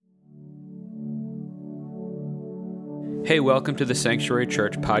Hey, welcome to the Sanctuary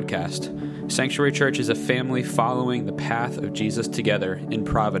Church podcast. Sanctuary Church is a family following the path of Jesus together in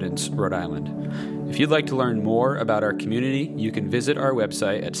Providence, Rhode Island. If you'd like to learn more about our community, you can visit our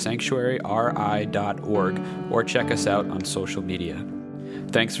website at sanctuaryri.org or check us out on social media.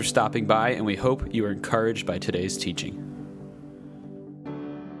 Thanks for stopping by, and we hope you are encouraged by today's teaching.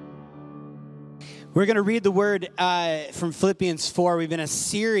 We're going to read the word from Philippians 4. We've been in a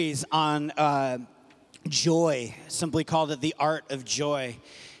series on joy, simply called it The Art of Joy.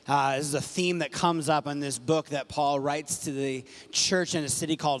 This is a theme that comes up in this book that Paul writes to the church in a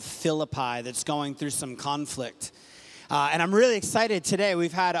city called Philippi that's going through some conflict. And I'm really excited today.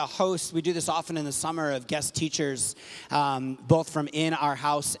 We've had a host. We do this often in the summer of guest teachers, both from in our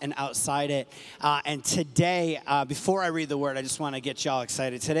house and outside it. And today, before I read the word, I just want to get y'all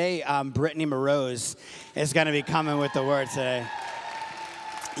excited. Today, Brittannie Moroz is going to be coming with the word today.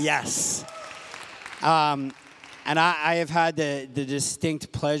 Yes. And I have had the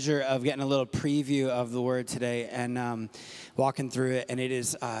distinct pleasure of getting a little preview of the word today and walking through it. And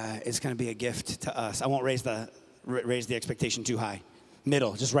it's going to be a gift to us. I won't raise the expectation too high.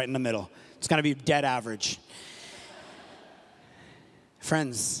 Middle, just right in the middle. It's going to be dead average.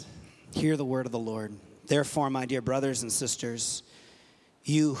 Friends, hear the word of the Lord. Therefore, my dear brothers and sisters,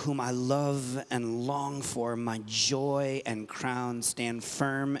 you whom I love and long for, my joy and crown, stand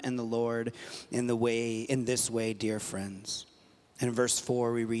firm in the Lord in this way, dear friends. And in verse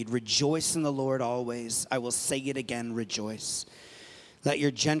 4 we read, rejoice in the Lord always. I will say it again, rejoice. Let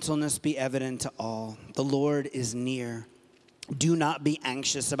your gentleness be evident to all. The Lord is near. Do not be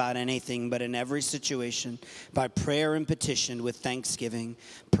anxious about anything, but in every situation, by prayer and petition with thanksgiving,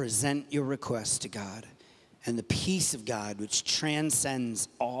 present your requests to God. And the peace of God, which transcends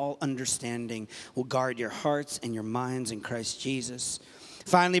all understanding, will guard your hearts and your minds in Christ Jesus.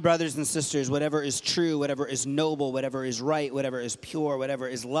 Finally, brothers and sisters, whatever is true, whatever is noble, whatever is right, whatever is pure, whatever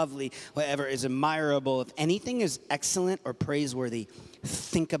is lovely, whatever is admirable, if anything is excellent or praiseworthy,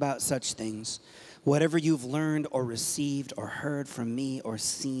 think about such things. Whatever you've learned or received or heard from me or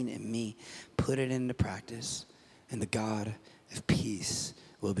seen in me, put it into practice, and the God of peace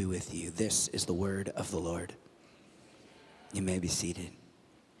will be with you. This is the word of the Lord. You may be seated.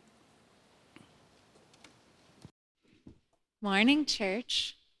 Morning,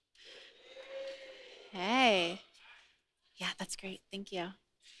 church. Hey. Yeah, that's great. Thank you.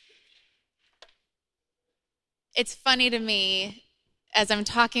 It's funny to me, as I'm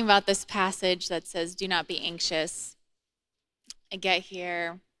talking about this passage that says, do not be anxious. I get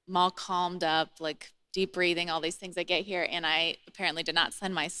here, I'm all calmed up, like deep breathing, all these things. I get here, and I apparently did not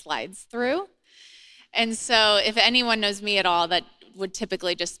send my slides through. And so if anyone knows me at all, that would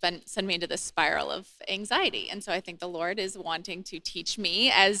typically just send me into this spiral of anxiety. And so I think the Lord is wanting to teach me,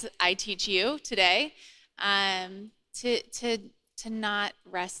 as I teach you today, to not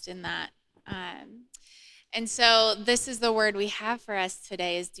rest in that. And so this is the word we have for us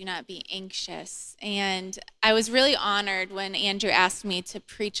today, is do not be anxious. And I was really honored when Andrew asked me to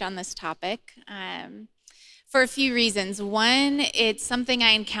preach on this topic for a few reasons. One, it's something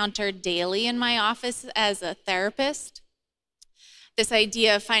I encounter daily in my office as a therapist. This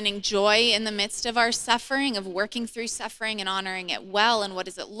idea of finding joy in the midst of our suffering, of working through suffering and honoring it well, and what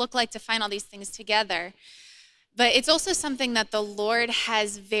does it look like to find all these things together. But it's also something that the Lord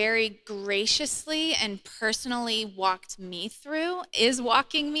has very graciously and personally is walking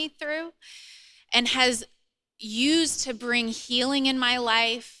me through, and has used to bring healing in my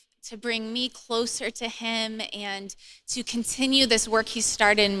life, to bring me closer to him, and to continue this work he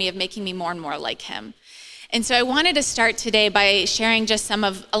started in me of making me more and more like him. And so I wanted to start today by sharing just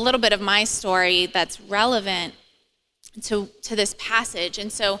a little bit of my story that's relevant to this passage.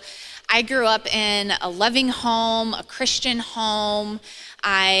 And so I grew up in a loving home, a Christian home.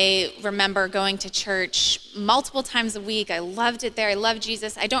 I remember going to church multiple times a week. I loved it there. I loved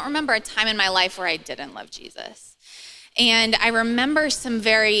Jesus. I don't remember a time in my life where I didn't love Jesus. And I remember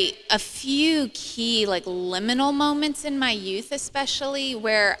a few key, liminal moments in my youth, especially,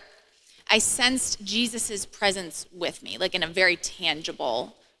 where I sensed Jesus's presence with me, in a very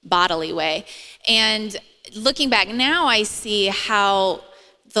tangible, bodily way. And looking back now, I see how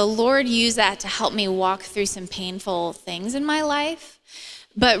the Lord used that to help me walk through some painful things in my life.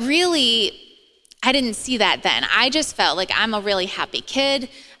 But really, I didn't see that then. I just felt like I'm a really happy kid.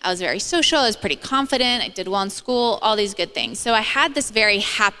 I was very social. I was pretty confident. I did well in school, all these good things. So I had this very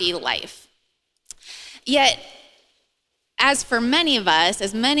happy life. Yet, as many of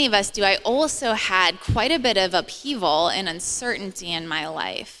us do, I also had quite a bit of upheaval and uncertainty in my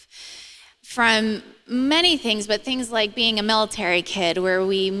life. from many things, but things like being a military kid where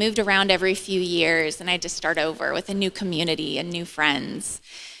we moved around every few years and I had to start over with a new community and new friends,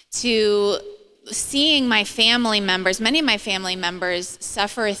 to seeing my family members, many of my family members,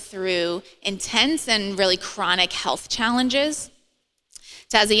 suffer through intense and really chronic health challenges.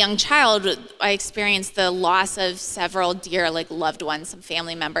 So as a young child, I experienced the loss of several dear loved ones, some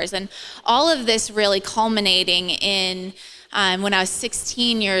family members, and all of this really culminating in when I was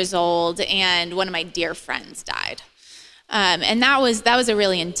 16 years old and one of my dear friends died. And that was a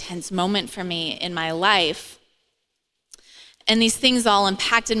really intense moment for me in my life. And these things all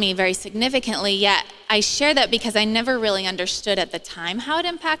impacted me very significantly, yet I share that because I never really understood at the time how it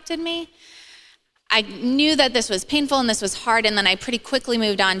impacted me. I knew that this was painful and this was hard, and then I pretty quickly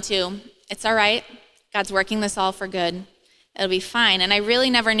moved on to, it's all right, God's working this all for good, it'll be fine. And I really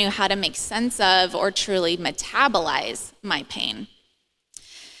never knew how to make sense of or truly metabolize my pain.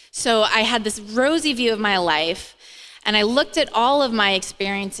 So I had this rosy view of my life, and I looked at all of my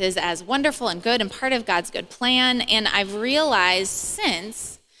experiences as wonderful and good and part of God's good plan, and I've realized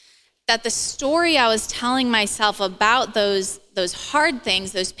since that the story I was telling myself about those hard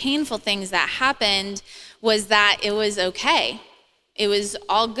things, those painful things that happened, was that it was okay. It was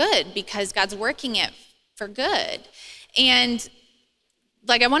all good because God's working it for good. And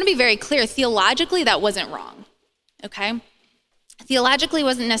I want to be very clear, theologically, that wasn't wrong, okay? Theologically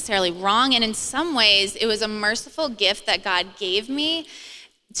wasn't necessarily wrong, and in some ways, it was a merciful gift that God gave me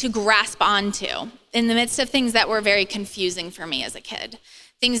to grasp onto in the midst of things that were very confusing for me as a kid,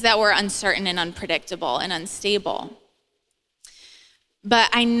 things that were uncertain and unpredictable and unstable. But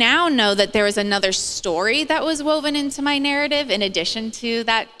I now know that there was another story that was woven into my narrative in addition to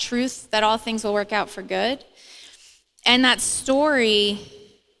that truth that all things will work out for good. And that story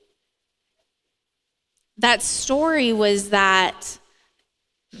was that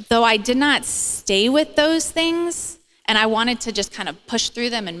though I did not stay with those things, and I wanted to just kind of push through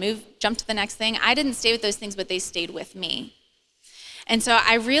them and jump to the next thing, I didn't stay with those things, but they stayed with me. And so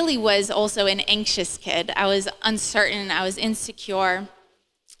I really was also an anxious kid. I was uncertain, I was insecure.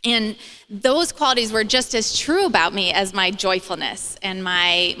 And those qualities were just as true about me as my joyfulness and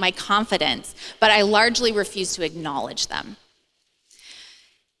my confidence, but I largely refused to acknowledge them.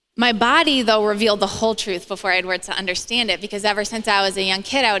 My body, though, revealed the whole truth before I had words to understand it, because ever since I was a young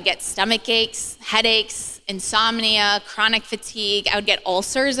kid, I would get stomach aches, headaches, insomnia, chronic fatigue. I would get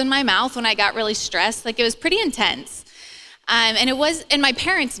ulcers in my mouth when I got really stressed. It was pretty intense. And my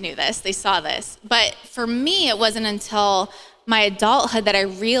parents knew this, they saw this. But for me, it wasn't until my adulthood that I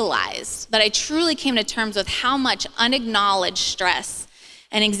realized that I truly came to terms with how much unacknowledged stress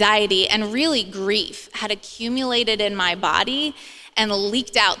and anxiety and really grief had accumulated in my body and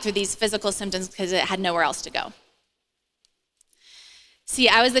leaked out through these physical symptoms because it had nowhere else to go. See,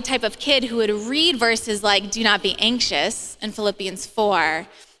 I was the type of kid who would read verses like, do not be anxious in Philippians 4,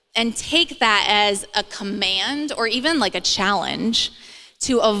 and take that as a command or even a challenge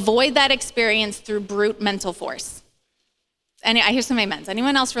to avoid that experience through brute mental force. And I hear some amens.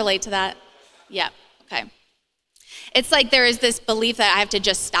 Anyone else relate to that? Yeah, okay. It's like there is this belief that I have to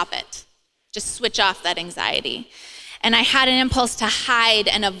just stop it, just switch off that anxiety. And I had an impulse to hide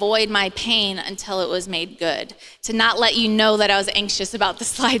and avoid my pain until it was made good, to not let you know that I was anxious about the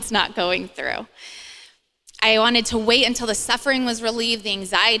slides not going through. I wanted to wait until the suffering was relieved, the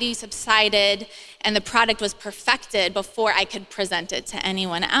anxiety subsided, and the product was perfected before I could present it to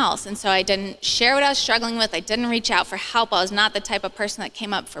anyone else. And so I didn't share what I was struggling with. I didn't reach out for help. I was not the type of person that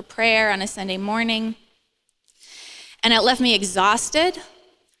came up for prayer on a Sunday morning. And it left me exhausted,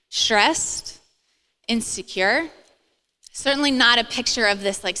 stressed, insecure. Certainly not a picture of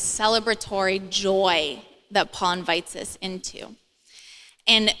this celebratory joy that Paul invites us into.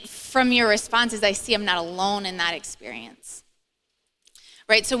 And from your responses, I see I'm not alone in that experience.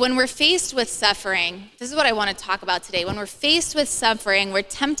 Right, so when we're faced with suffering, this is what I want to talk about today. When we're faced with suffering, we're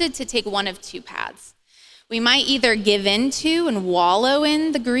tempted to take one of two paths. We might either give into and wallow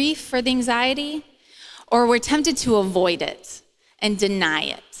in the grief or the anxiety, or we're tempted to avoid it and deny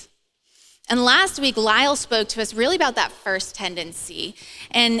it. And last week, Lyle spoke to us really about that first tendency,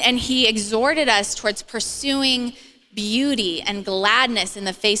 and he exhorted us towards pursuing beauty and gladness in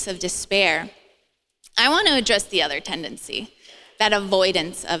the face of despair. I want to address the other tendency, that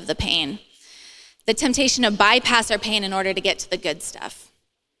avoidance of the pain, the temptation to bypass our pain in order to get to the good stuff.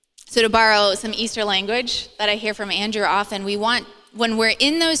 So to borrow some Easter language that I hear from Andrew often, when we're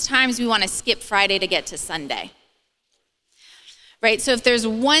in those times, we want to skip Friday to get to Sunday. Right, so if there's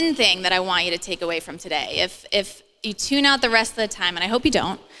one thing that I want you to take away from today, if you tune out the rest of the time, and I hope you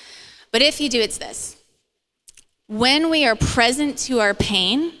don't, but if you do, it's this. When we are present to our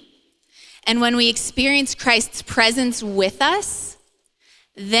pain And when we experience Christ's presence with us,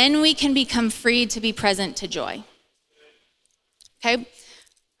 then we can become freed to be present to joy. Okay?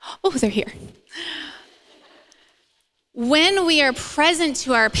 Oh, they're here. When we are present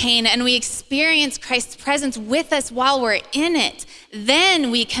to our pain and we experience Christ's presence with us while we're in it, then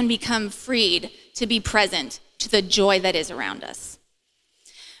we can become freed to be present to the joy that is around us.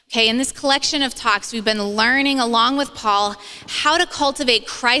 Okay, in this collection of talks, we've been learning along with Paul how to cultivate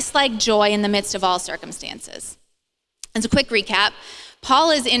Christ-like joy in the midst of all circumstances. As a quick recap,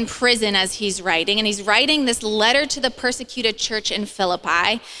 Paul is in prison as he's writing, and he's writing this letter to the persecuted church in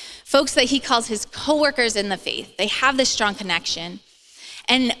Philippi, folks that he calls his co-workers in the faith. They have this strong connection.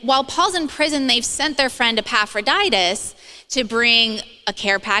 And while Paul's in prison, they've sent their friend Epaphroditus to bring a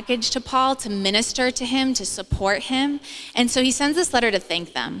care package to Paul, to minister to him, to support him. And so he sends this letter to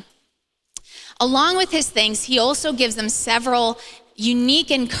thank them. Along with his thanks, he also gives them several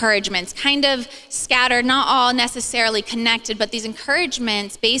unique encouragements, kind of scattered, not all necessarily connected, but these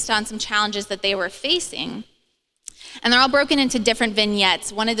encouragements based on some challenges that they were facing. And they're all broken into different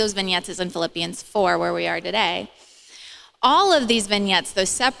vignettes. One of those vignettes is in Philippians 4, where we are today. All of these vignettes, though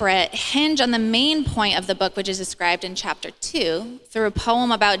separate, hinge on the main point of the book, which is described in chapter 2 through a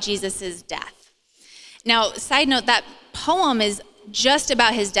poem about Jesus' death. Now, side note, that poem is just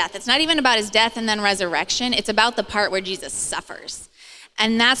about his death. It's not even about his death and then resurrection. It's about the part where Jesus suffers.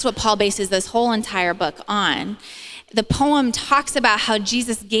 And that's what Paul bases this whole entire book on. The poem talks about how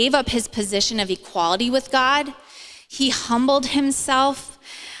Jesus gave up his position of equality with God. He humbled himself.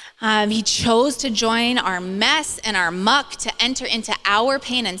 He chose to join our mess and our muck to enter into our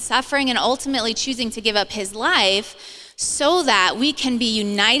pain and suffering, and ultimately choosing to give up his life so that we can be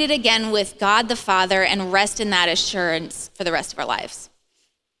united again with God the Father and rest in that assurance for the rest of our lives.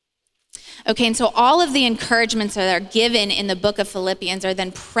 Okay, and so all of the encouragements that are given in the book of Philippians are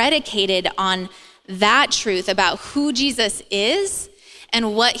then predicated on that truth about who Jesus is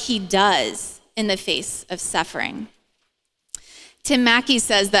and what he does in the face of suffering. Tim Mackey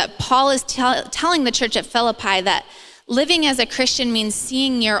says that Paul is telling the church at Philippi that living as a Christian means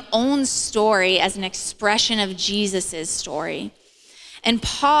seeing your own story as an expression of Jesus' story. And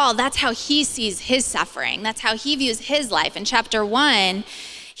Paul, that's how he sees his suffering. That's how he views his life. In chapter 1,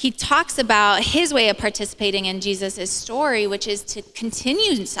 he talks about his way of participating in Jesus' story, which is to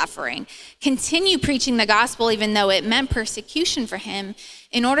continue suffering, continue preaching the gospel, even though it meant persecution for him,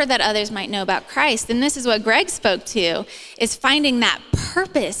 in order that others might know about Christ. And this is what Greg spoke to, is finding that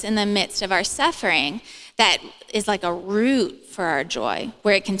purpose in the midst of our suffering that is like a root for our joy,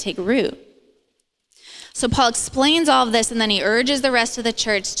 where it can take root. So Paul explains all of this, and then he urges the rest of the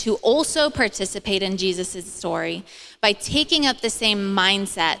church to also participate in Jesus' story by taking up the same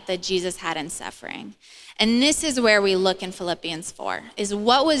mindset that Jesus had in suffering. And this is where we look in Philippians 4, is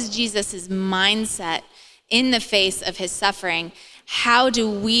what was Jesus' mindset in the face of his suffering? How do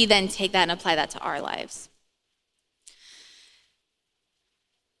we then take that and apply that to our lives?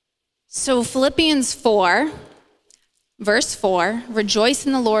 So Philippians 4, verse 4, rejoice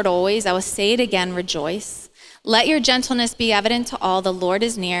in the Lord always. I will say it again, rejoice. Let your gentleness be evident to all. The Lord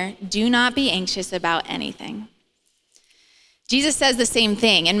is near. Do not be anxious about anything. Jesus says the same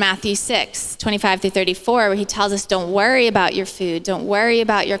thing in Matthew 6, 25 through 34, where he tells us, don't worry about your food. Don't worry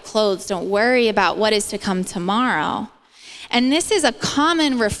about your clothes. Don't worry about what is to come tomorrow. And this is a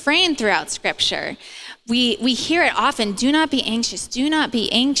common refrain throughout Scripture. We hear it often, do not be anxious, do not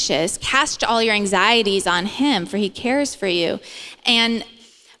be anxious. Cast all your anxieties on him, for he cares for you. And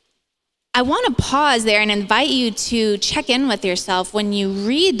I want to pause there and invite you to check in with yourself when you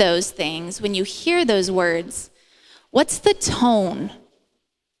read those things, when you hear those words. What's the tone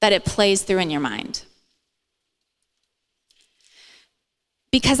that it plays through in your mind?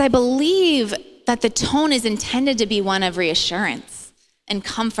 Because I believe that the tone is intended to be one of reassurance and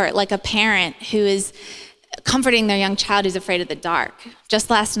comfort, like a parent who is comforting their young child who's afraid of the dark. Just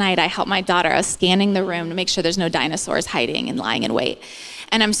last night, I helped my daughter. I was scanning the room to make sure there's no dinosaurs hiding and lying in wait.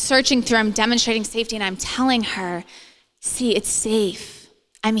 And I'm searching through, I'm demonstrating safety, and I'm telling her, see, it's safe.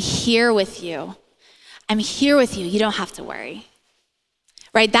 I'm here with you. I'm here with you. You don't have to worry.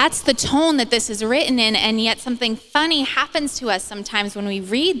 Right? That's the tone that this is written in, and yet something funny happens to us sometimes when we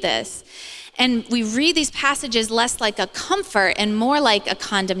read this. And we read these passages less like a comfort and more like a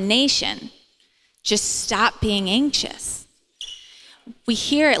condemnation. Just stop being anxious. We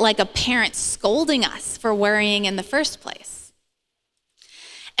hear it like a parent scolding us for worrying in the first place.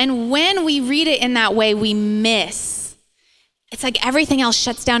 And when we read it in that way, we miss. It's like everything else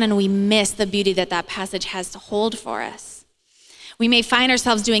shuts down and we miss the beauty that that passage has to hold for us. We may find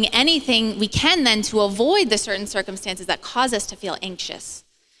ourselves doing anything we can then to avoid the certain circumstances that cause us to feel anxious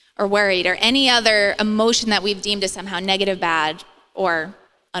or worried or any other emotion that we've deemed as somehow negative, bad, or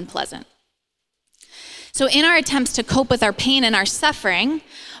unpleasant. So in our attempts to cope with our pain and our suffering,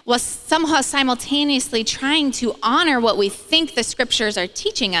 while somehow simultaneously trying to honor what we think the scriptures are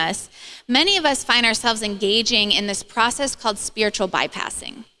teaching us, many of us find ourselves engaging in this process called spiritual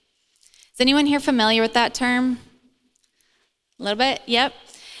bypassing. Is anyone here familiar with that term? A little bit? Yep.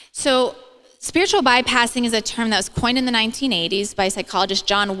 So spiritual bypassing is a term that was coined in the 1980s by psychologist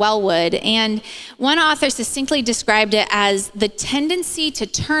John Wellwood, and one author succinctly described it as the tendency to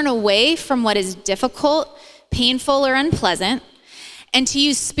turn away from what is difficult, painful, or unpleasant, and to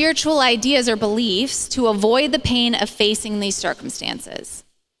use spiritual ideas or beliefs to avoid the pain of facing these circumstances.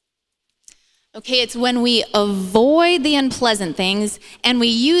 Okay, it's when we avoid the unpleasant things and we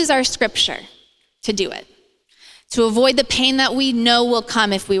use our scripture to do it, to avoid the pain that we know will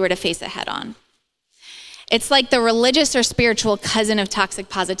come if we were to face it head on. It's like the religious or spiritual cousin of toxic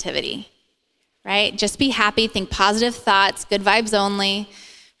positivity, right? Just be happy, think positive thoughts, good vibes only,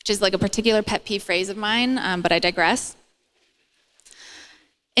 which is like a particular pet peeve phrase of mine, but I digress.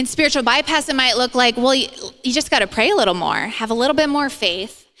 In spiritual bypass, it might look like, well, you just got to pray a little more, have a little bit more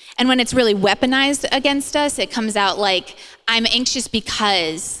faith. And when it's really weaponized against us, it comes out like, I'm anxious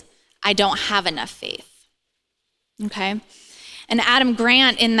because I don't have enough faith. Okay? And Adam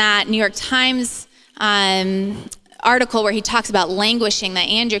Grant, in that New York Times article where he talks about languishing that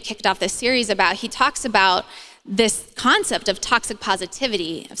Andrew kicked off this series about, he talks about this concept of toxic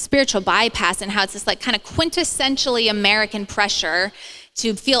positivity, of spiritual bypass, and how it's this like kind of quintessentially American pressure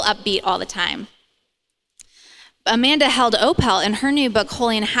to feel upbeat all the time. Amanda Held Opel, in her new book,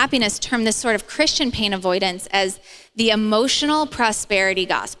 Holy and Happiness, termed this sort of Christian pain avoidance as the emotional prosperity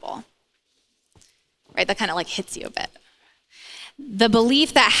gospel. Right? That kind of like hits you a bit. The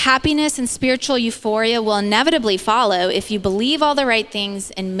belief that happiness and spiritual euphoria will inevitably follow if you believe all the right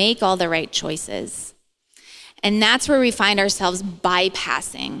things and make all the right choices. And that's where we find ourselves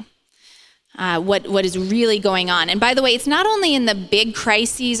bypassing what is really going on. And by the way, it's not only in the big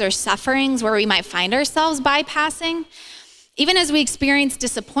crises or sufferings where we might find ourselves bypassing, even as we experience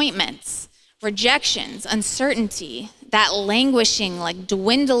disappointments, rejections, uncertainty, that languishing, like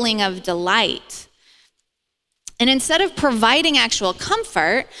dwindling of delight. And instead of providing actual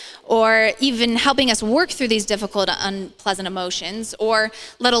comfort or even helping us work through these difficult, unpleasant emotions, or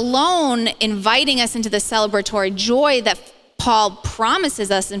let alone inviting us into the celebratory joy that Paul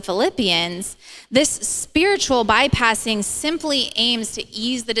promises us in Philippians, this spiritual bypassing simply aims to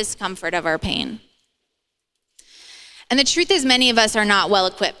ease the discomfort of our pain. And the truth is, many of us are not well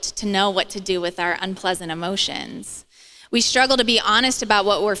equipped to know what to do with our unpleasant emotions. We struggle to be honest about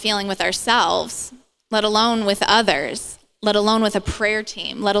what we're feeling with ourselves, let alone with others, let alone with a prayer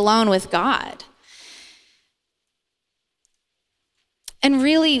team, let alone with God. And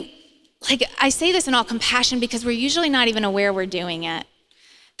really, like, I say this in all compassion because we're usually not even aware we're doing it,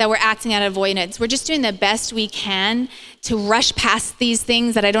 that we're acting out of avoidance. We're just doing the best we can to rush past these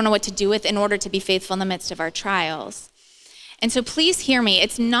things that I don't know what to do with in order to be faithful in the midst of our trials. And so please hear me.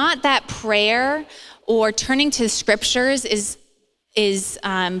 It's not that prayer or turning to the scriptures is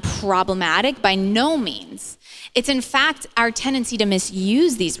problematic, by no means. It's in fact our tendency to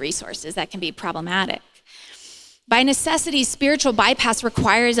misuse these resources that can be problematic. By necessity, spiritual bypass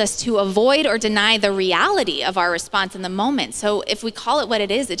requires us to avoid or deny the reality of our response in the moment. So if we call it what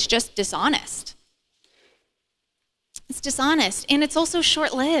it is, it's just dishonest. It's dishonest, and it's also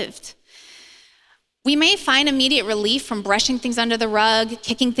short-lived. We may find immediate relief from brushing things under the rug,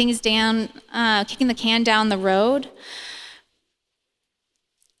 kicking things down, kicking the can down the road,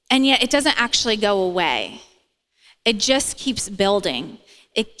 and yet it doesn't actually go away. It just keeps building.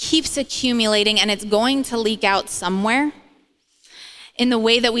 It keeps accumulating, and it's going to leak out somewhere in the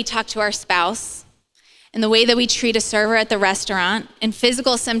way that we talk to our spouse, in the way that we treat a server at the restaurant, in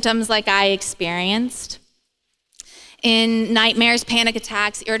physical symptoms like I experienced, in nightmares, panic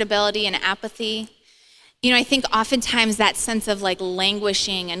attacks, irritability, and apathy. You know, I think oftentimes that sense of like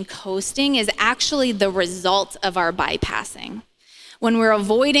languishing and coasting is actually the result of our bypassing, when we're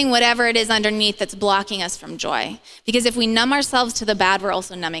avoiding whatever it is underneath that's blocking us from joy. Because if we numb ourselves to the bad, we're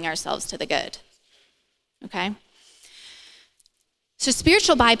also numbing ourselves to the good, okay? So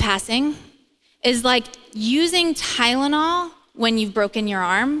spiritual bypassing is like using Tylenol when you've broken your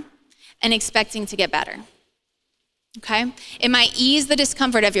arm and expecting to get better, okay? It might ease the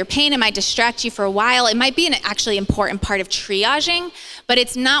discomfort of your pain. It might distract you for a while. It might be an actually important part of triaging, but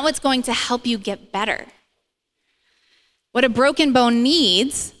it's not what's going to help you get better. What a broken bone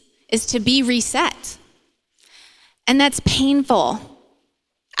needs is to be reset. And that's painful.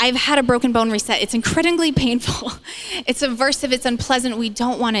 I've had a broken bone reset. It's incredibly painful. It's aversive, it's unpleasant. We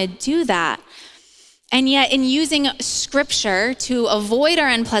don't want to do that. And yet in using scripture to avoid our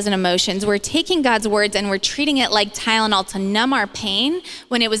unpleasant emotions, we're taking God's words and we're treating it like Tylenol to numb our pain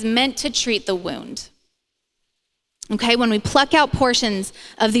when it was meant to treat the wound. Okay, when we pluck out portions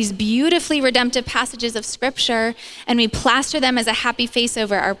of these beautifully redemptive passages of scripture and we plaster them as a happy face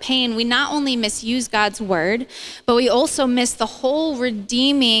over our pain, we not only misuse God's word, but we also miss the whole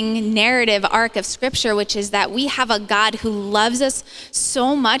redeeming narrative arc of scripture, which is that we have a God who loves us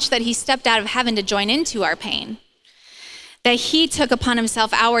so much that he stepped out of heaven to join into our pain. That he took upon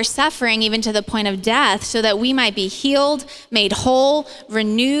himself our suffering even to the point of death so that we might be healed, made whole,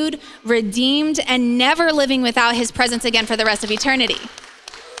 renewed, redeemed, and never living without his presence again for the rest of eternity.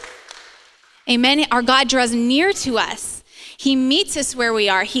 Amen. Our God draws near to us. He meets us where we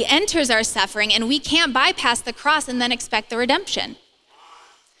are. He enters our suffering, and we can't bypass the cross and then expect the redemption.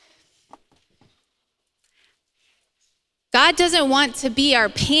 God doesn't want to be our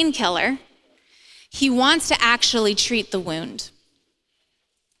painkiller. He wants to actually treat the wound.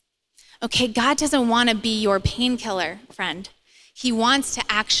 Okay, God doesn't want to be your painkiller, friend. He wants to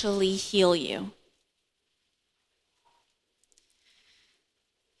actually heal you.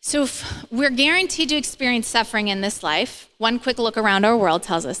 So if we're guaranteed to experience suffering in this life, one quick look around our world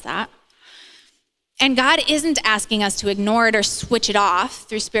tells us that. And God isn't asking us to ignore it or switch it off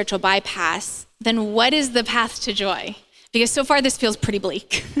through spiritual bypass, then what is the path to joy? Because so far this feels pretty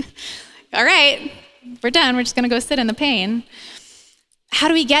bleak. All right, we're done. We're just going to go sit in the pain. How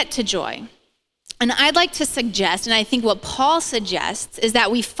do we get to joy? And I'd like to suggest, and I think what Paul suggests, is that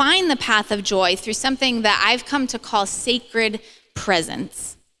we find the path of joy through something that I've come to call sacred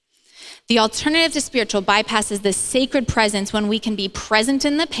presence. The alternative to spiritual bypass is this sacred presence when we can be present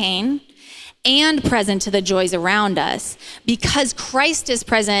in the pain and present to the joys around us because Christ is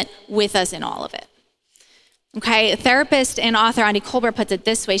present with us in all of it. Okay, a therapist and author Andi Colbert puts it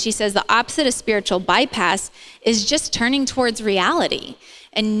this way. She says the opposite of spiritual bypass is just turning towards reality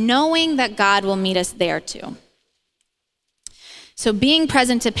and knowing that God will meet us there too. So being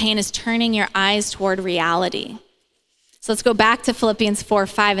present to pain is turning your eyes toward reality. So let's go back to Philippians 4,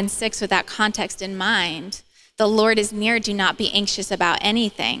 5, and 6 with that context in mind. The Lord is near, do not be anxious about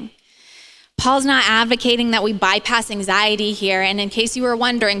anything. Paul's not advocating that we bypass anxiety here. And in case you were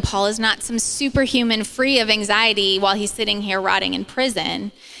wondering, Paul is not some superhuman free of anxiety while he's sitting here rotting in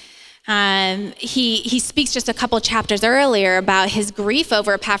prison. He speaks just a couple chapters earlier about his grief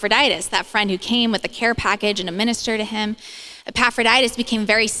over Epaphroditus, that friend who came with a care package and a minister to him. Epaphroditus became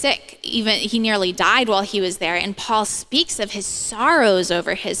very sick. Even he nearly died while he was there. And Paul speaks of his sorrows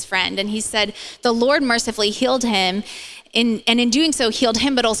over his friend. And he said, the Lord mercifully healed him. And in doing so, healed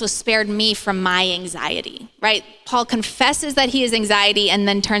him, but also spared me from my anxiety, right? Paul confesses that he has anxiety and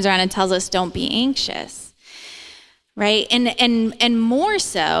then turns around and tells us, don't be anxious, right? And more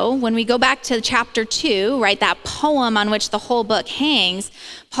so, when we go back to chapter 2, right, that poem on which the whole book hangs,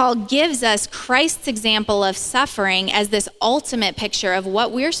 Paul gives us Christ's example of suffering as this ultimate picture of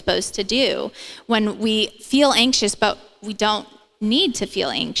what we're supposed to do when we feel anxious, but we don't need to feel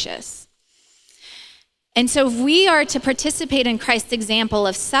anxious. And so if we are to participate in Christ's example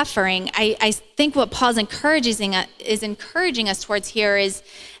of suffering, I think what Paul's encouraging us towards here is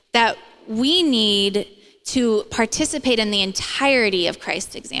that we need to participate in the entirety of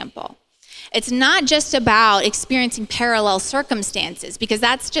Christ's example. It's not just about experiencing parallel circumstances, because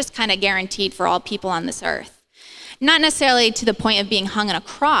that's just kind of guaranteed for all people on this earth. Not necessarily to the point of being hung on a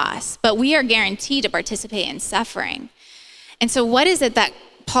cross, but we are guaranteed to participate in suffering. And so what is it that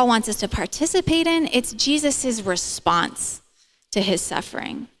Paul wants us to participate in? It's Jesus' response to his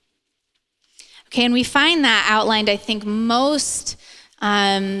suffering. Okay, and we find that outlined, I think, most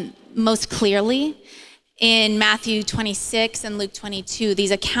clearly in Matthew 26 and Luke 22,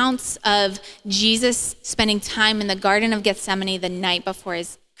 these accounts of Jesus spending time in the Garden of Gethsemane the night before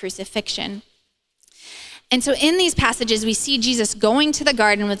his crucifixion. And so in these passages, we see Jesus going to the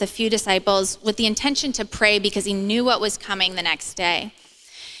garden with a few disciples with the intention to pray because he knew what was coming the next day.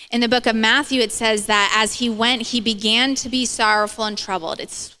 In the book of Matthew, it says that as he went, he began to be sorrowful and troubled.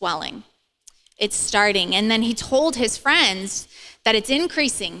 It's swelling. It's starting. And then he told his friends that it's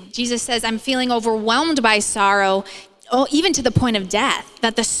increasing. Jesus says, I'm feeling overwhelmed by sorrow, even to the point of death,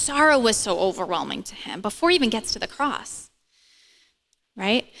 that the sorrow was so overwhelming to him before he even gets to the cross,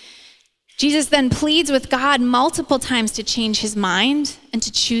 right? Jesus then pleads with God multiple times to change his mind and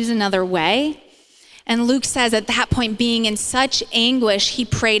to choose another way. And Luke says at that point, being in such anguish, he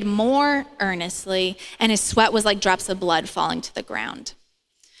prayed more earnestly, and his sweat was like drops of blood falling to the ground.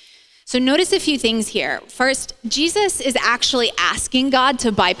 So notice a few things here. First, Jesus is actually asking God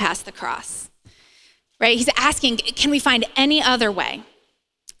to bypass the cross, right? He's asking, can we find any other way?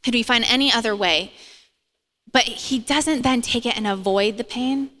 Could we find any other way? But he doesn't then take it and avoid the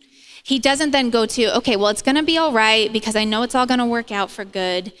pain. He doesn't then go to, okay, well, it's going to be all right because I know it's all going to work out for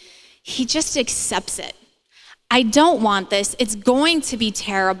good. He just accepts it. I don't want this. It's going to be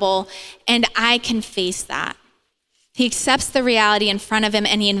terrible, and I can face that. He accepts the reality in front of him,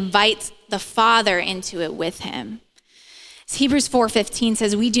 and he invites the Father into it with him. As Hebrews 4:15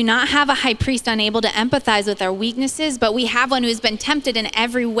 says, we do not have a high priest unable to empathize with our weaknesses, but we have one who's been tempted in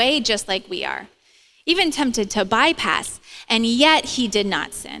every way just like we are, even tempted to bypass, and yet he did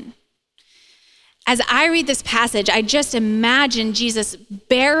not sin. As I read this passage, I just imagine Jesus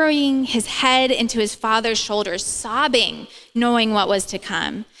burying his head into his Father's shoulders, sobbing, knowing what was to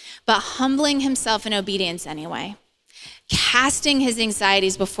come, but humbling himself in obedience anyway, casting his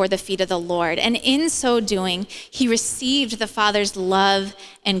anxieties before the feet of the Lord. And in so doing, he received the Father's love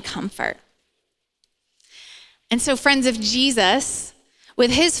and comfort. And so, friends of Jesus,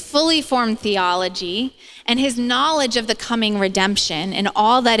 with his fully formed theology and his knowledge of the coming redemption and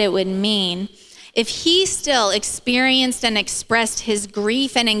all that it would mean, if he still experienced and expressed his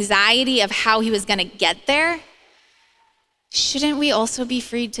grief and anxiety of how he was going to get there, shouldn't we also be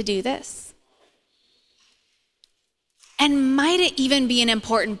freed to do this? And might it even be an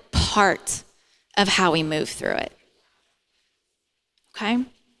important part of how we move through it? Okay?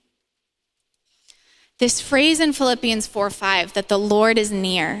 This phrase in Philippians 4:5, that the Lord is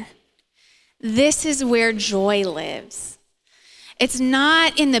near, this is where joy lives. It's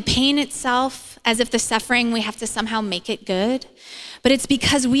not in the pain itself, as if the suffering, we have to somehow make it good, but it's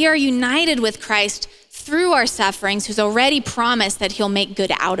because we are united with Christ through our sufferings, who's already promised that he'll make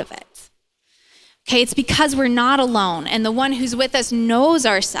good out of it. Okay, it's because we're not alone, and the one who's with us knows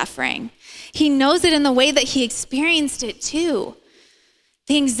our suffering. He knows it in the way that he experienced it too.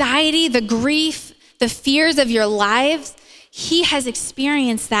 The anxiety, the grief, the fears of your lives, he has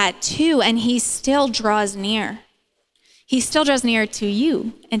experienced that too, and he still draws near. He still draws near to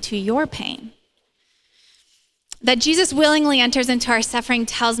you and to your pain. That Jesus willingly enters into our suffering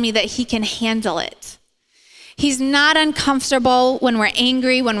tells me that he can handle it. He's not uncomfortable when we're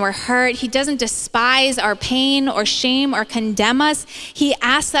angry, when we're hurt. He doesn't despise our pain or shame or condemn us. He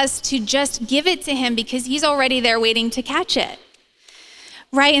asks us to just give it to him because he's already there waiting to catch it.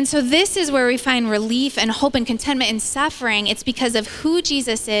 Right? And so this is where we find relief and hope and contentment in suffering. It's because of who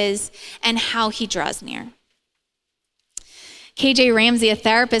Jesus is and how he draws near. KJ Ramsey, a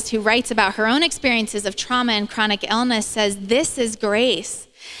therapist who writes about her own experiences of trauma and chronic illness, says this is grace,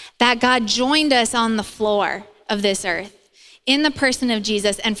 that God joined us on the floor of this earth in the person of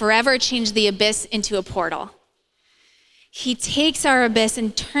Jesus and forever changed the abyss into a portal. He takes our abyss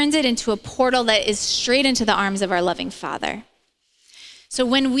and turns it into a portal that is straight into the arms of our loving Father. So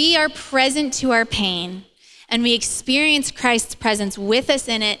when we are present to our pain and we experience Christ's presence with us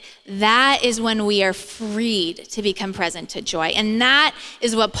in it, that is when we are freed to become present to joy. And that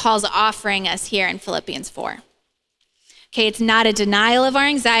is what Paul's offering us here in Philippians 4. Okay, it's not a denial of our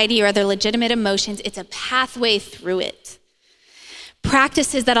anxiety or other legitimate emotions. It's a pathway through it.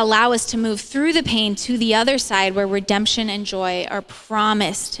 Practices that allow us to move through the pain to the other side where redemption and joy are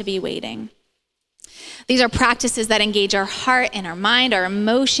promised to be waiting. These are practices that engage our heart and our mind, our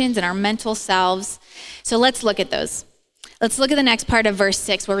emotions, and our mental selves. So let's look at those. Let's look at the next part of verse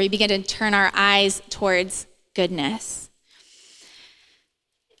 6 where we begin to turn our eyes towards goodness.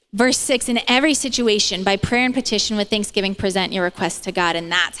 Verse 6, in every situation, by prayer and petition with thanksgiving, present your requests to God, and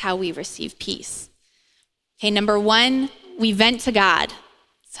that's how we receive peace. Okay, number one, we vent to God.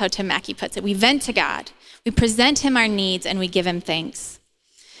 That's how Tim Mackey puts it. We vent to God. We present him our needs, and we give him thanks.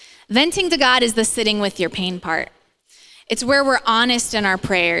 Venting to God is the sitting with your pain part. It's where we're honest in our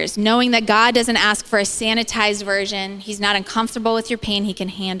prayers, knowing that God doesn't ask for a sanitized version. He's not uncomfortable with your pain. He can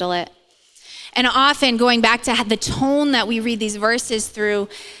handle it. And often, going back to the tone that we read these verses through,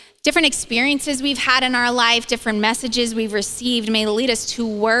 different experiences we've had in our life, different messages we've received may lead us to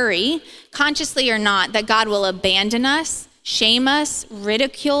worry, consciously or not, that God will abandon us, shame us,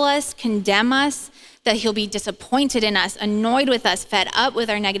 ridicule us, condemn us, that he'll be disappointed in us, annoyed with us, fed up with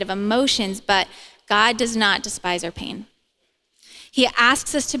our negative emotions, but God does not despise our pain. He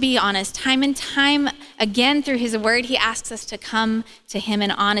asks us to be honest. Time and time again through his word, he asks us to come to him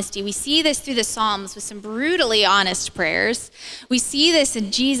in honesty. We see this through the Psalms with some brutally honest prayers. We see this in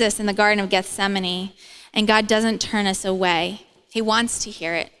Jesus in the Garden of Gethsemane, and God doesn't turn us away. He wants to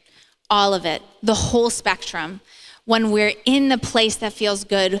hear it, all of it, the whole spectrum. When we're in the place that feels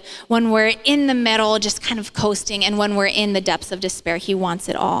good, when we're in the middle just kind of coasting, and when we're in the depths of despair, he wants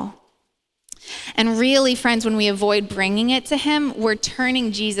it all. And really, friends, when we avoid bringing it to him, we're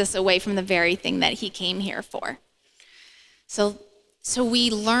turning Jesus away from the very thing that he came here for. So we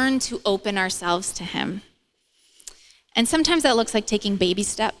learn to open ourselves to him. And sometimes that looks like taking baby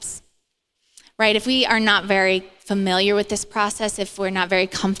steps, right? If we are not very familiar with this process, if we're not very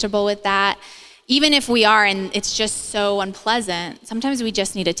comfortable with that, even if we are and it's just so unpleasant, sometimes we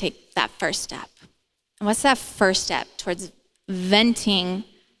just need to take that first step. And what's that first step towards venting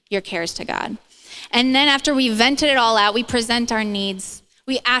your cares to God? And then after we vented it all out, we present our needs.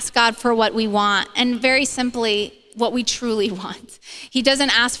 We ask God for what we want, and very simply, what we truly want. He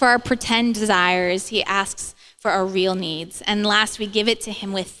doesn't ask for our pretend desires. He asks for our real needs. And last, we give it to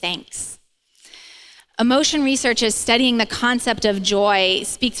him with thanks. Emotion researchers studying the concept of joy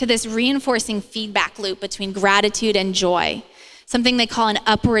speak to this reinforcing feedback loop between gratitude and joy, something they call an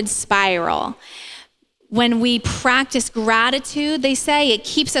upward spiral. When we practice gratitude, they say, it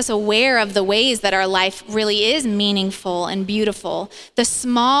keeps us aware of the ways that our life really is meaningful and beautiful, the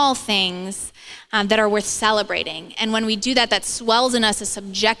small things that are worth celebrating. And when we do that, that swells in us a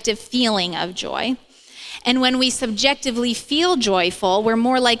subjective feeling of joy. And when we subjectively feel joyful, we're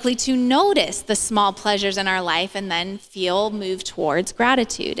more likely to notice the small pleasures in our life and then feel moved towards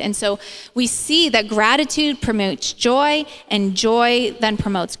gratitude. And so we see that gratitude promotes joy, and joy then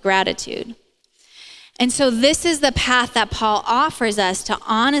promotes gratitude. And so this is the path that Paul offers us to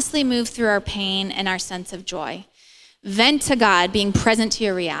honestly move through our pain and our sense of joy. Vent to God, being present to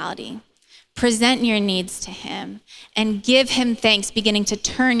your reality. Present your needs to him and give him thanks, beginning to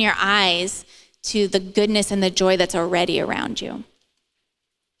turn your eyes to the goodness and the joy that's already around you.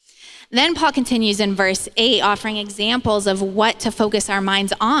 Then Paul continues in verse 8, offering examples of what to focus our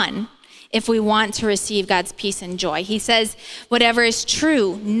minds on if we want to receive God's peace and joy. He says, whatever is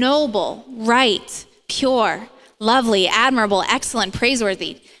true, noble, right, pure, lovely, admirable, excellent,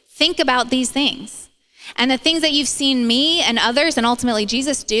 praiseworthy. Think about these things. And the things that you've seen me and others and ultimately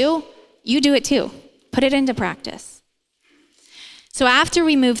Jesus do, you do it too. Put it into practice. So after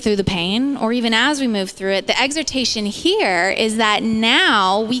we move through the pain, or even as we move through it, the exhortation here is that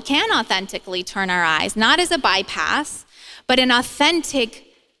now we can authentically turn our eyes, not as a bypass, but an authentic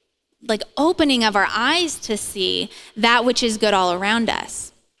opening of our eyes to see that which is good all around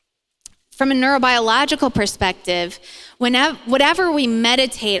us. From a neurobiological perspective, whatever we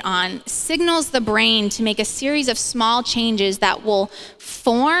meditate on signals the brain to make a series of small changes that will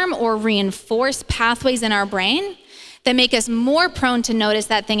form or reinforce pathways in our brain that make us more prone to notice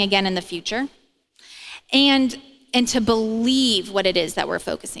that thing again in the future and to believe what it is that we're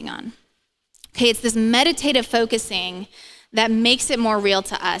focusing on. Okay, it's this meditative focusing that makes it more real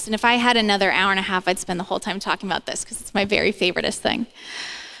to us. And if I had another hour and a half, I'd spend the whole time talking about this because it's my very favoriteest thing.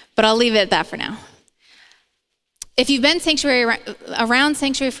 But I'll leave it at that for now. If you've been around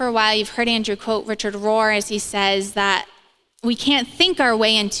Sanctuary for a while, you've heard Andrew quote Richard Rohr as he says that we can't think our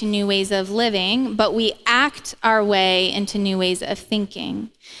way into new ways of living, but we act our way into new ways of thinking.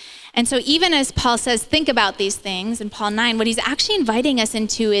 And so even as Paul says, think about these things in Paul 9, what he's actually inviting us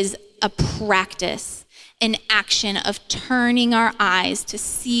into is a practice, an action of turning our eyes to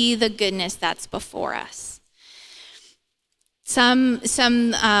see the goodness that's before us. Some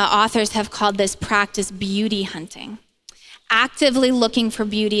authors have called this practice beauty hunting, actively looking for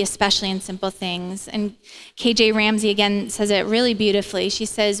beauty, especially in simple things. And KJ Ramsey again says it really beautifully. She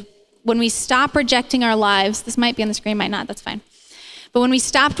says, when we stop rejecting our lives, this might be on the screen, might not, that's fine. But when we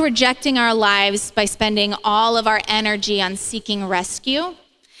stopped rejecting our lives by spending all of our energy on seeking rescue,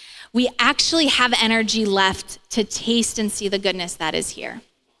 we actually have energy left to taste and see the goodness that is here.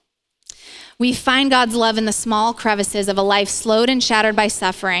 We find God's love in the small crevices of a life slowed and shattered by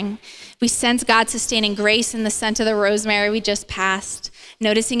suffering. We sense God's sustaining grace in the scent of the rosemary we just passed,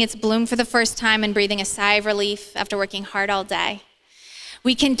 noticing its bloom for the first time and breathing a sigh of relief after working hard all day.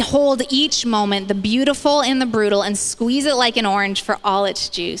 We can hold each moment, the beautiful and the brutal, and squeeze it like an orange for all its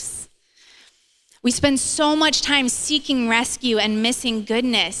juice. We spend so much time seeking rescue and missing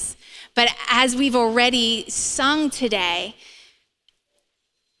goodness, but as we've already sung today,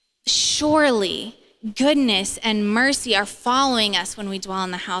 surely goodness and mercy are following us when we dwell in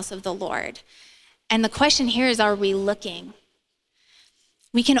the house of the Lord. And the question here is, are we looking?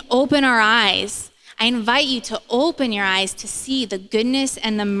 We can open our eyes. I invite you to open your eyes to see the goodness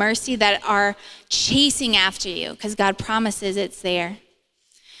and the mercy that are chasing after you, because God promises it's there.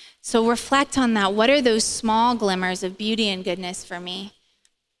 So reflect on that. What are those small glimmers of beauty and goodness for me?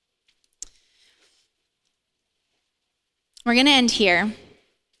 We're going to end here.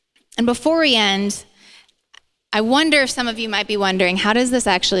 And before we end, I wonder if some of you might be wondering, how does this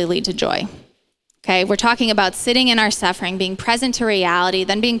actually lead to joy? Okay, we're talking about sitting in our suffering, being present to reality,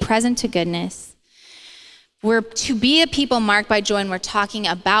 then being present to goodness. We're to be a people marked by joy, and we're talking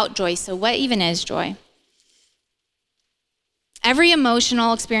about joy. So what even is joy? Every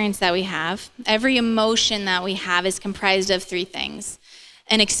emotional experience that we have, every emotion that we have is comprised of three things.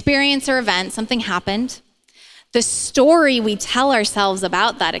 An experience or event, something happened, the story we tell ourselves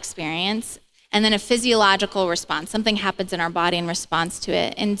about that experience, and then a physiological response. Something happens in our body in response to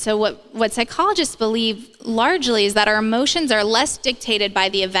it. And so what psychologists believe largely is that our emotions are less dictated by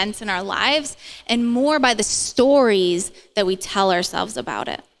the events in our lives and more by the stories that we tell ourselves about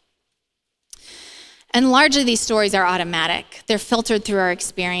it. And largely these stories are automatic. They're filtered through our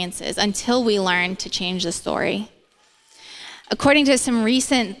experiences until we learn to change the story. According to some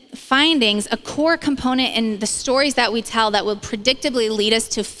recent findings, a core component in the stories that we tell that will predictably lead us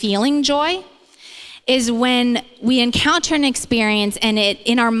to feeling joy is when we encounter an experience and it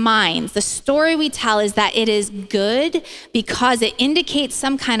in our minds, the story we tell is that it is good because it indicates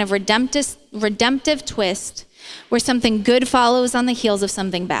some kind of redemptive twist where something good follows on the heels of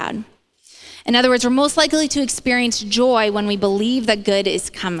something bad. In other words, we're most likely to experience joy when we believe that good is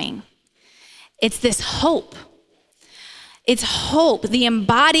coming. It's this hope. It's hope, the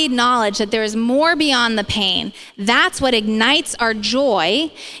embodied knowledge that there is more beyond the pain. That's what ignites our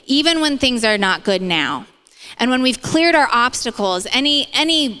joy, even when things are not good now. And when we've cleared our obstacles,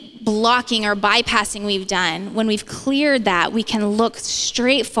 any blocking or bypassing we've done, when we've cleared that, we can look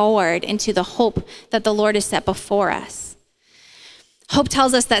straight forward into the hope that the Lord has set before us. Hope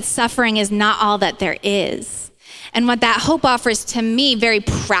tells us that suffering is not all that there is. And what that hope offers to me very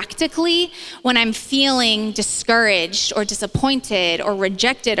practically when I'm feeling discouraged or disappointed or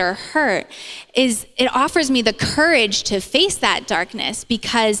rejected or hurt is it offers me the courage to face that darkness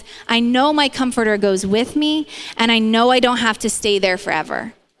because I know my comforter goes with me and I know I don't have to stay there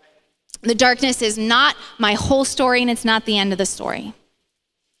forever. The darkness is not my whole story and it's not the end of the story.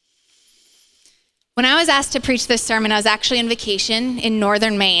 When I was asked to preach this sermon, I was actually on vacation in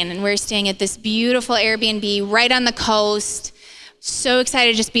northern Maine, and we were staying at this beautiful Airbnb right on the coast. So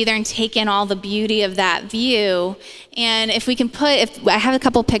excited to just be there and take in all the beauty of that view. And if I have a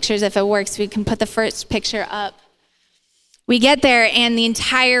couple pictures, if it works, we can put the first picture up. We get there, and the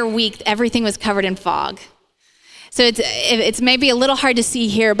entire week, everything was covered in fog. So it's maybe a little hard to see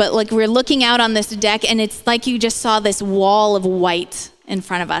here, but like we're looking out on this deck, and it's like you just saw this wall of white in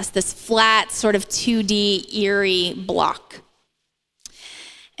front of us, this flat sort of 2D eerie block.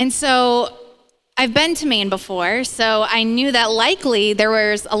 And so I've been to Maine before, so I knew that likely there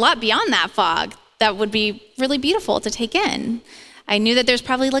was a lot beyond that fog that would be really beautiful to take in. I knew that there's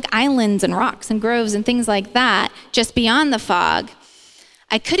probably like islands and rocks and groves and things like that just beyond the fog.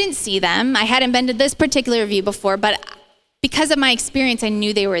 I couldn't see them. I hadn't been to this particular view before, but because of my experience, I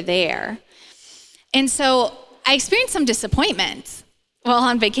knew they were there. And so I experienced some disappointment while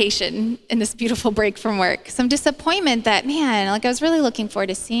on vacation in this beautiful break from work. Some disappointment that, man, like I was really looking forward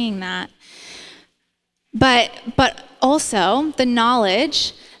to seeing that. But also the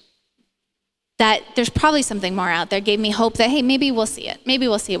knowledge that there's probably something more out there gave me hope that, hey, maybe we'll see it. Maybe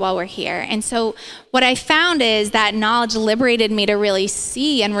we'll see it while we're here. And so what I found is that knowledge liberated me to really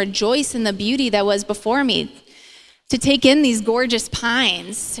see and rejoice in the beauty that was before me, to take in these gorgeous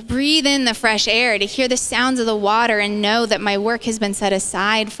pines, to breathe in the fresh air, to hear the sounds of the water and know that my work has been set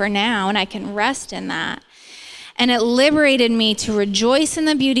aside for now and I can rest in that. And it liberated me to rejoice in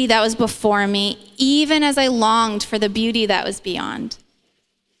the beauty that was before me, even as I longed for the beauty that was beyond.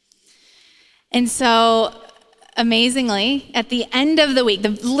 And so, amazingly, at the end of the week,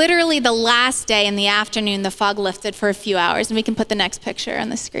 literally the last day in the afternoon, the fog lifted for a few hours, and we can put the next picture on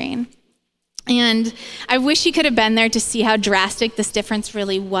the screen. And I wish you could have been there to see how drastic this difference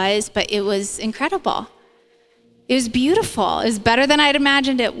really was, but it was incredible. It was beautiful. It was better than I'd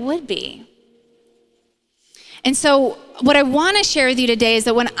imagined it would be. And so what I want to share with you today is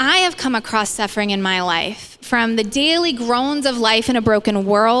that when I have come across suffering in my life, from the daily groans of life in a broken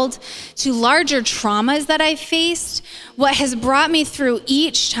world to larger traumas that I've faced, what has brought me through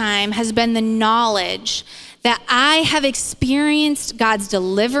each time has been the knowledge that I have experienced God's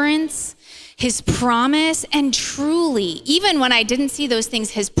deliverance, His promise, and truly, even when I didn't see those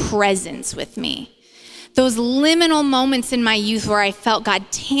things, His presence with me. Those liminal moments in my youth where I felt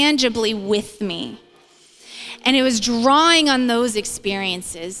God tangibly with me. And it was drawing on those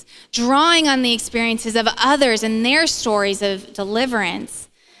experiences, drawing on the experiences of others and their stories of deliverance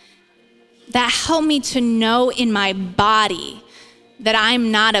that helped me to know in my body that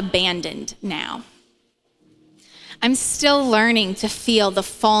I'm not abandoned now. I'm still learning to feel the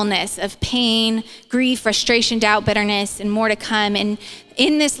fullness of pain, grief, frustration, doubt, bitterness, and more to come. And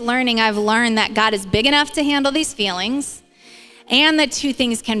in this learning, I've learned that God is big enough to handle these feelings, and that two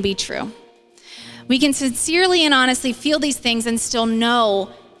things can be true. We can sincerely and honestly feel these things and still know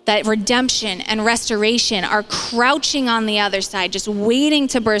that redemption and restoration are crouching on the other side, just waiting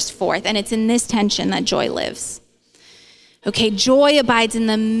to burst forth. And it's in this tension that joy lives. Okay, joy abides in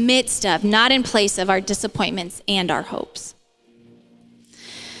the midst of, not in place of, our disappointments and our hopes.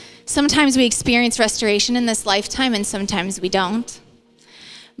 Sometimes we experience restoration in this lifetime, and sometimes we don't.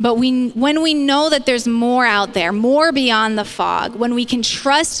 But when we know that there's more out there, more beyond the fog, when we can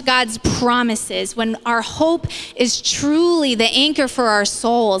trust God's promises, when our hope is truly the anchor for our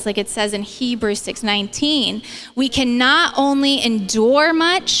souls, like it says in Hebrews 6:19, we can not only endure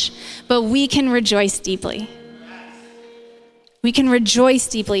much, but we can rejoice deeply. We can rejoice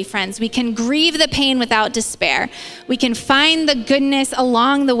deeply, friends. We can grieve the pain without despair. We can find the goodness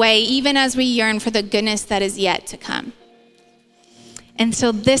along the way, even as we yearn for the goodness that is yet to come. And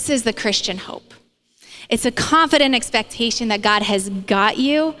so this is the Christian hope. It's a confident expectation that God has got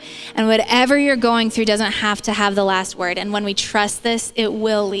you, and whatever you're going through doesn't have to have the last word. And when we trust this, it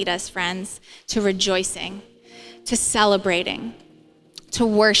will lead us, friends, to rejoicing, to celebrating, to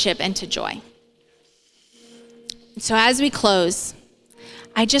worship, and to joy. So as we close,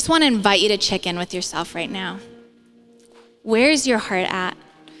 I just want to invite you to check in with yourself right now. Where's your heart at?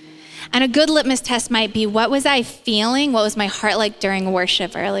 And a good litmus test might be, what was I feeling? What was my heart like during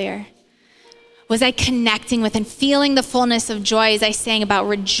worship earlier? Was I connecting with and feeling the fullness of joy as I sang about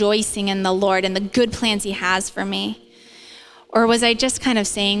rejoicing in the Lord and the good plans he has for me? Or was I just kind of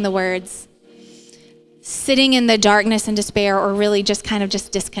saying the words, sitting in the darkness and despair, or really just kind of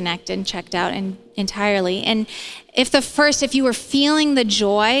just disconnected and checked out entirely? And if you were feeling the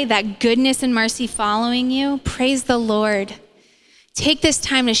joy, that goodness and mercy following you, praise the Lord. Take this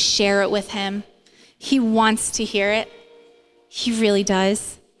time to share it with him. He wants to hear it. He really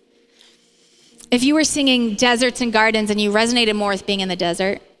does. If you were singing Deserts and Gardens and you resonated more with being in the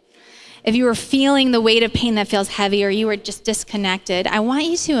desert, if you were feeling the weight of pain that feels heavy, or you were just disconnected, I want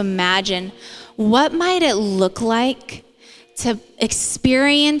you to imagine, what might it look like to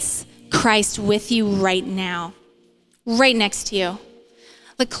experience Christ with you right now, right next to you?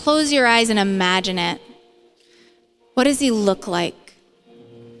 Like, close your eyes and imagine it. What does he look like?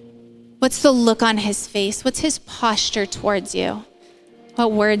 What's the look on his face? What's his posture towards you?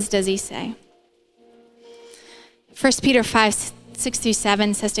 What words does he say? 1 Peter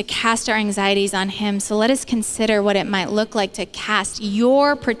 5:6-7 says to cast our anxieties on him. So let us consider what it might look like to cast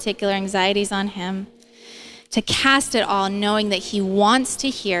your particular anxieties on him, to cast it all, knowing that he wants to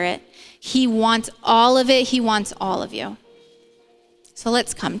hear it. He wants all of it. He wants all of you. So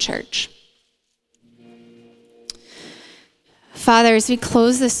let's come, church. Father, as we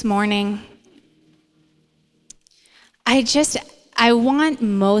close this morning, I want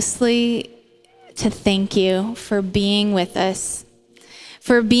mostly to thank you for being with us,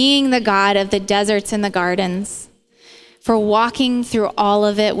 for being the God of the deserts and the gardens, for walking through all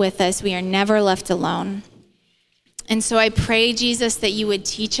of it with us. We are never left alone. And so I pray, Jesus, that you would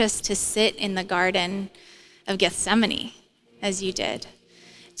teach us to sit in the Garden of Gethsemane as you did,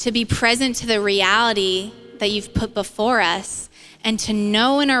 to be present to the reality that you've put before us, and to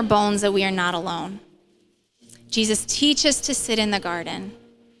know in our bones that we are not alone. Jesus, teach us to sit in the garden,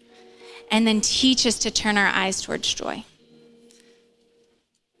 and then teach us to turn our eyes towards joy.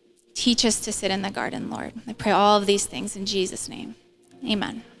 Teach us to sit in the garden, Lord. I pray all of these things in Jesus' name.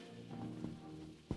 Amen.